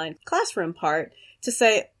our online classroom part to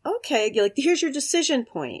say, okay, here's your decision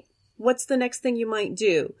point. What's the next thing you might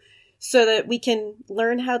do? So that we can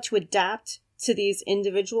learn how to adapt to these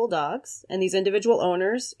individual dogs and these individual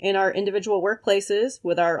owners in our individual workplaces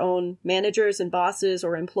with our own managers and bosses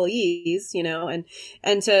or employees,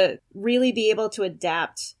 and to really be able to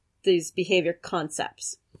adapt these behavior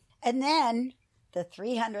concepts. And then the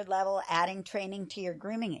 300 level, adding training to your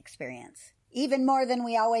grooming experience. Even more than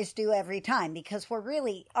we always do every time, because we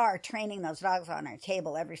really are training those dogs on our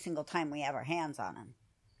table every single time we have our hands on them.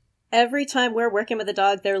 Every time we're working with a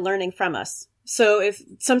dog, they're learning from us. So if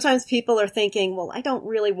sometimes people are thinking, well, I don't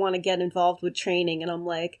really want to get involved with training. And I'm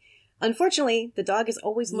like, unfortunately, the dog is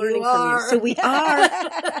always learning from you. So we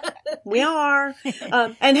are.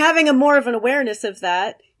 And having a more of an awareness of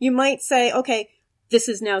that, you might say, okay, this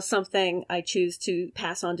is now something I choose to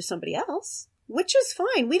pass on to somebody else, which is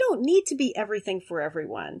fine. We don't need to be everything for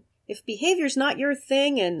everyone. If behavior's not your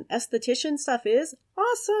thing and esthetician stuff is,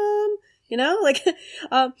 awesome. We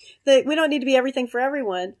don't need to be everything for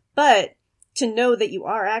everyone, but to know that you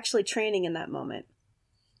are actually training in that moment.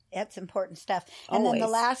 That's important stuff. And Always.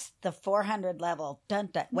 Then the 400 level.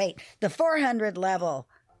 The 400 level.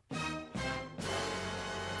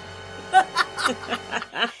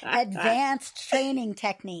 Advanced training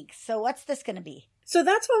techniques. So what's this going to be? So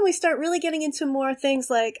that's when we start really getting into more things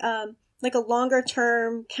like a longer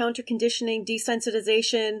term counter conditioning,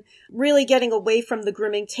 desensitization, really getting away from the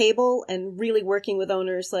grooming table and really working with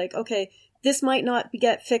owners okay, this might not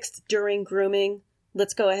get fixed during grooming.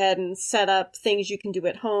 Let's go ahead and set up things you can do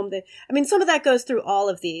at home. Some of that goes through all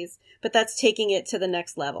of these, but that's taking it to the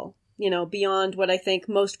next level, beyond what I think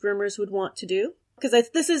most groomers would want to do. Because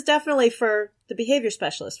this is definitely for the behavior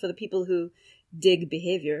specialist, for the people who dig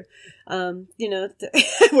behavior.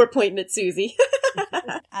 We're pointing at Susy.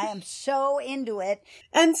 I am so into it.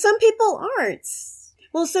 And some people aren't.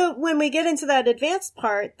 Well, so when we get into that advanced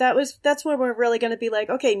part, that's where we're really going to be like,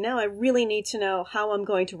 okay, now I really need to know how I'm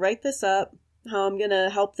going to write this up, how I'm going to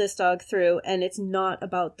help this dog through, and it's not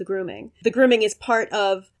about the grooming. The grooming is part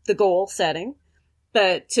of the goal setting,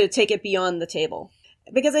 but to take it beyond the table.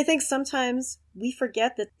 Because I think sometimes we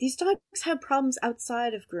forget that these dogs have problems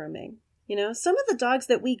outside of grooming. Some of the dogs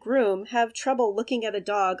that we groom have trouble looking at a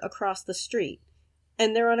dog across the street.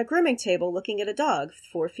 And they're on a grooming table looking at a dog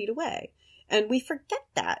 4 feet away. And we forget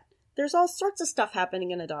that. There's all sorts of stuff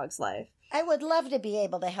happening in a dog's life. I would love to be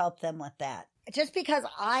able to help them with that. Just because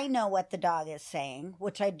I know what the dog is saying,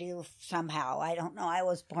 which I do somehow. I don't know. I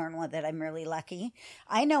was born with it. I'm really lucky.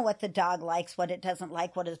 I know what the dog likes, what it doesn't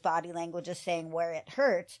like, what his body language is saying, where it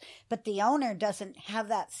hurts. But the owner doesn't have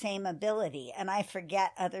that same ability. And I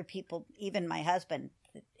forget other people, even my husband.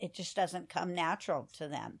 It just doesn't come natural to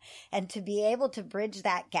them. And to be able to bridge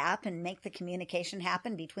that gap and make the communication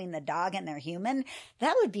happen between the dog and their human,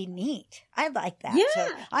 that would be neat. I'd like that. Yeah, so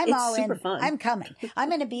I'm it's all super in. fun. I'm coming. I'm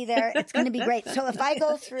going to be there. It's going to be great. So if I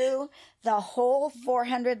go through the whole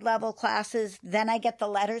 400 level classes, then I get the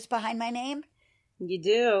letters behind my name? You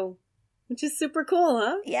do. Which is super cool,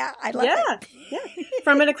 huh? Yeah, I love it. Yeah.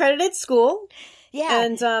 From an accredited school. Yeah.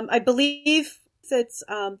 And I believe it's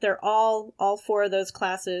they're all 4 of those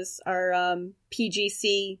classes are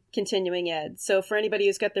PGC continuing ed. So for anybody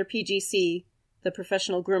who's got their PGC, the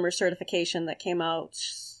professional groomer certification that came out.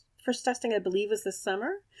 First testing, I believe, was this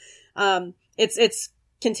summer. It's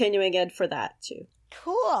continuing ed for that too.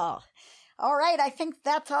 Cool. All right. I think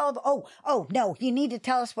that's all. Oh, no. You need to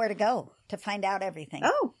tell us where to go to find out everything.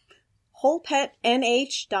 Oh,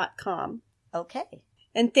 wholepetnh.com. Okay.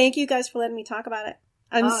 And thank you guys for letting me talk about it.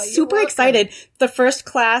 I'm super welcome. excited. The first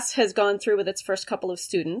class has gone through with its first couple of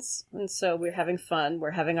students, and so we're having fun.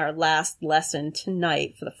 We're having our last lesson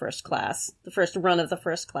tonight for the first class, the first run of the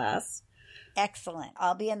first class. Excellent.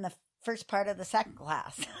 I'll be in the first part of the second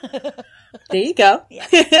class. There you go. Yeah.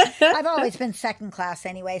 I've always been second class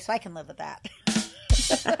anyway, so I can live with that.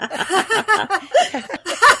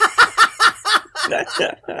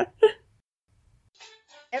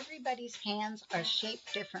 Everybody's hands are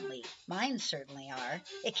shaped differently. Mine certainly are.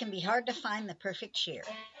 It can be hard to find the perfect shear,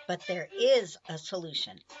 but there is a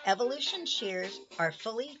solution. Evolution shears are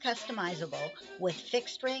fully customizable with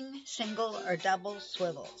fixed ring, single, or double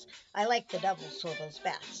swivels. I like the double swivels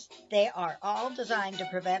best. They are all designed to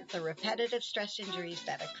prevent the repetitive stress injuries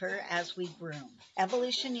that occur as we groom.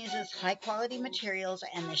 Evolution uses high-quality materials,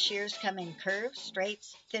 and the shears come in curves,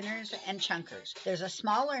 straights, thinners, and chunkers. There's a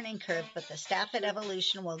small learning curve, but the staff at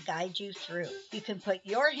Evolution will guide you through. You can put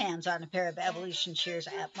your hands on a pair of Evolution shears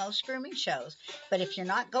at most grooming shows, but if you're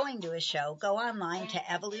not going to a show, go online to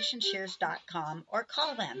evolutionshears.com or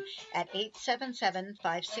call them at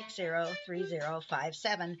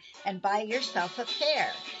 877-560-3057 and buy yourself a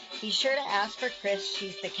pair. Be sure to ask for Chris.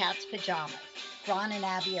 She's the cat's pajamas. Ron and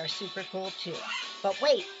Abby are super cool too. But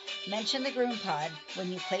wait, mention the GroomPod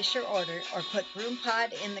when you place your order, or put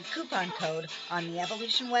GroomPod in the coupon code on the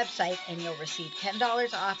Evolution website and you'll receive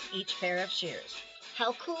 $10 off each pair of shears.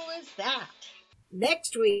 How cool is that?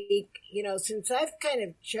 Next week, since I've kind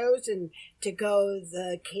of chosen to go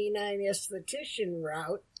the canine esthetician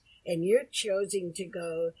route, and you're choosing to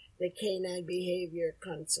go the canine behavior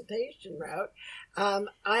consultation route,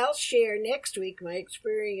 I'll share next week my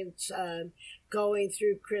experience going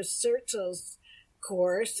through Chris Sertzell's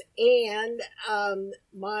course and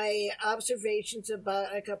my observations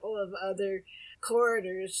about a couple of other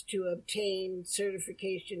corridors to obtain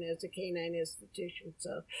certification as a canine esthetician.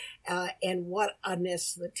 So, and what an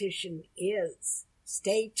esthetician is.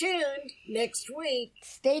 Stay tuned next week.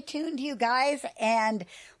 Stay tuned, you guys, and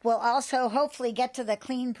we'll also hopefully get to the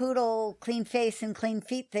clean poodle, clean face, and clean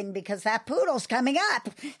feet thing, because that poodle's coming up.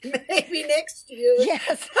 Maybe next year.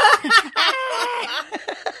 Yes.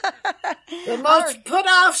 The most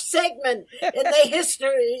put-off segment in the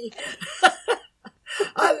history.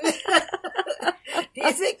 Do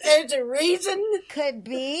you think there's a reason? Could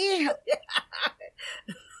be.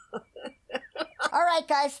 All right,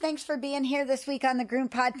 guys, thanks for being here this week on the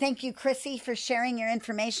GroomPod. Thank you, Chrissy, for sharing your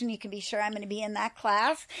information. You can be sure I'm going to be in that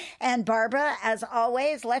class. And Barbara, as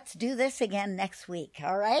always, let's do this again next week,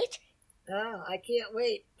 all right? Oh, I can't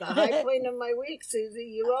wait. The high point of my week,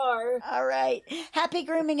 Susie, you are. All right. Happy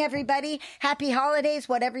grooming, everybody. Happy holidays.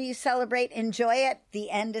 Whatever you celebrate, enjoy it. The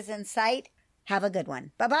end is in sight. Have a good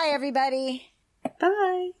one. Bye-bye, everybody.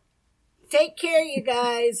 Bye. Take care, you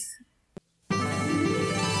guys.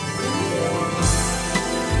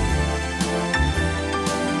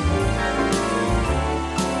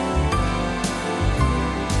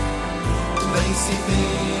 Lacy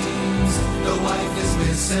things the wife is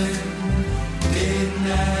missing. Didn't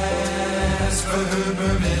ask for her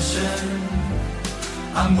permission.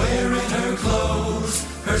 I'm wearing her clothes,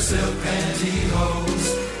 her silk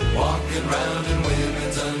pantyhose, walking round in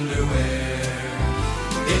women's underwear.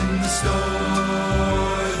 In the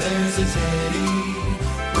store there's a teddy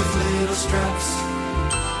with little straps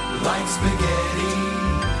like spaghetti.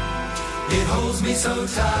 It holds me so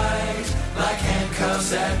tight, like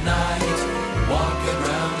handcuffs at night, walking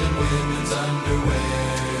round in women's underwear.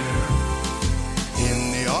 In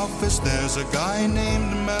the office there's a guy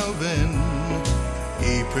named Melvin.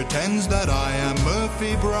 He pretends that I am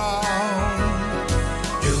Murphy Brown.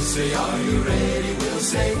 He'll say, are you ready? We'll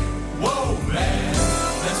say, whoa, man.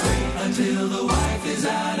 Let's wait until the wife is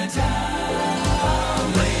out of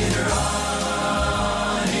town. Later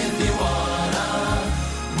on, if you wanna,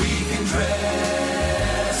 we can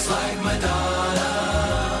dress like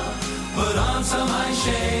Madonna. Put on some eye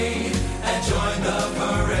shade and join the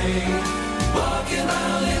parade. Walking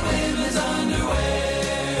around in women's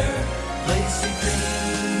underwear. Lacy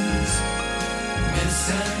things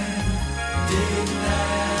missing. Didn't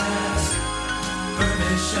ask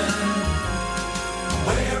permission.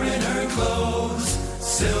 Wearing her clothes,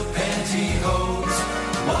 silk pantyhose.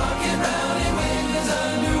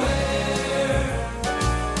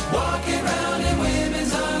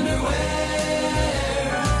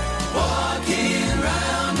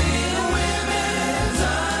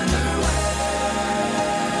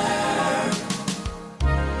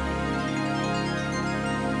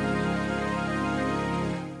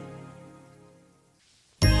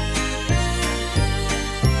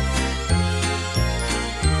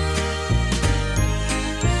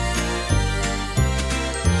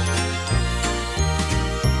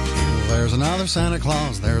 another Santa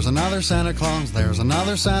Claus, there's another Santa Claus, there's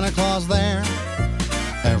another Santa Claus there.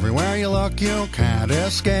 Everywhere you look, you can't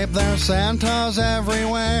escape, there's Santas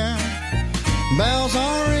everywhere. Bells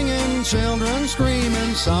are ringing, children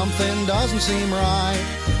screaming, something doesn't seem right.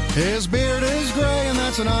 His beard is gray and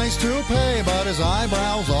that's a nice toupee, but his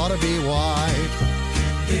eyebrows ought to be white.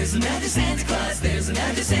 There's another Santa Claus, there's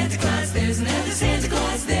another Santa Claus, there's another Santa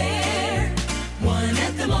Claus there. One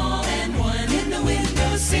at the mall and one in the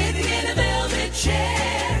window, sitting in a velvet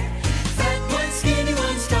chair. Fat one, skinny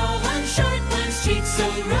one's tall, one short, one's cheeks so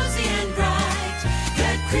rosy and bright.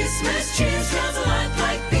 That Christmas cheer smells a lot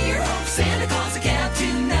like beer. Hope Santa Claus a cab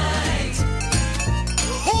tonight.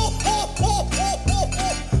 Ho, ho, ho, ho, ho, ho!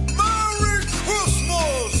 Merry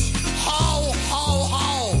Christmas! How, how,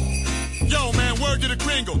 how? Yo, man, word to the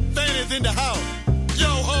gringo. Santa's in the house. Yo,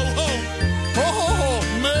 ho, ho. Ho, ho, ho!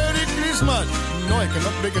 Merry Christmas! No, I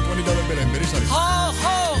cannot make a $20 bill. I'm very sorry. Ho,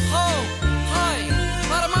 ho, ho! Hi,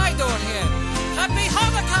 what am I doing here? Happy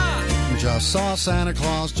Hanukkah! Just saw Santa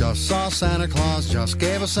Claus, just saw Santa Claus, just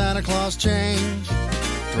gave a Santa Claus change.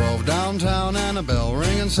 Drove downtown and a bell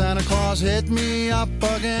ringing, Santa Claus hit me up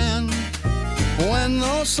again. When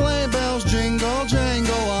those sleigh bells jingle,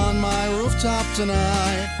 jangle on my rooftop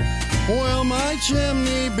tonight, will my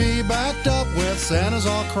chimney be backed up with Santas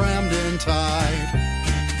all crammed in tight?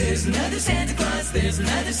 There's another Santa Claus, there's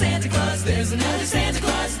another Santa Claus, there's another Santa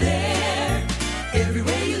Claus there.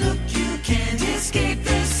 Everywhere you look, you can't escape,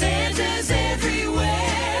 there's Santas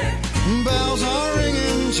everywhere. Bells are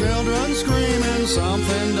ringing, children screaming,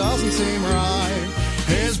 something doesn't seem right.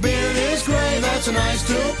 His beard is gray, that's a nice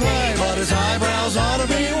toupee, but his eyebrows ought to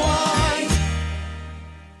be white.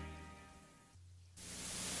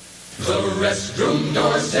 The restroom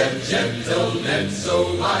door said gentlemen,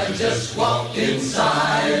 so I just walked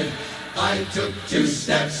inside. I took 2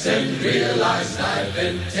 steps and realized I'd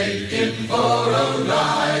been taken for a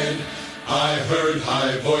ride. I heard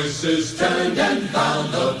high voices, turned and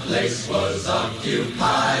found the place was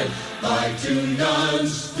occupied by 2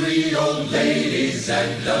 nuns, 3 old ladies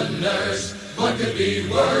and a nurse. What could be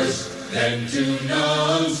worse than 2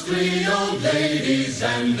 nuns, 3 old ladies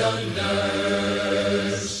and a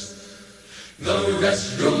nurse? The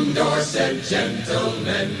restroom door said,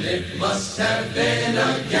 gentlemen, it must have been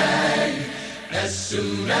a gag. As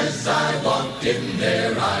soon as I walked in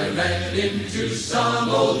there, I ran into some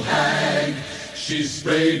old hag. She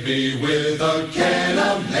sprayed me with a can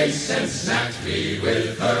of mace and smacked me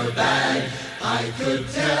with her bag. I could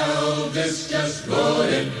tell this just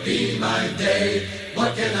wouldn't be my day.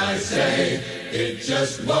 What can I say? It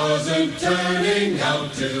just wasn't turning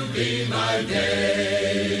out to be my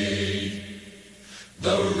day.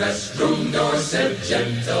 The restroom door said,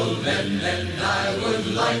 gentlemen, and I would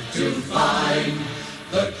like to find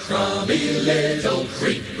the crummy little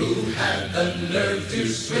creep who had the nerve to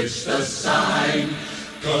switch the sign.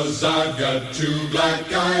 'Cause I've got 2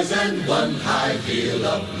 black eyes and 1 high heel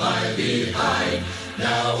up my behind.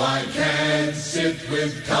 Now I can't sit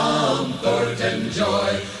with comfort and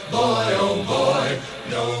joy. Boy, oh boy,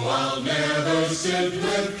 no, I'll never sit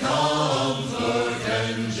with comfort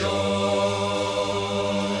and joy.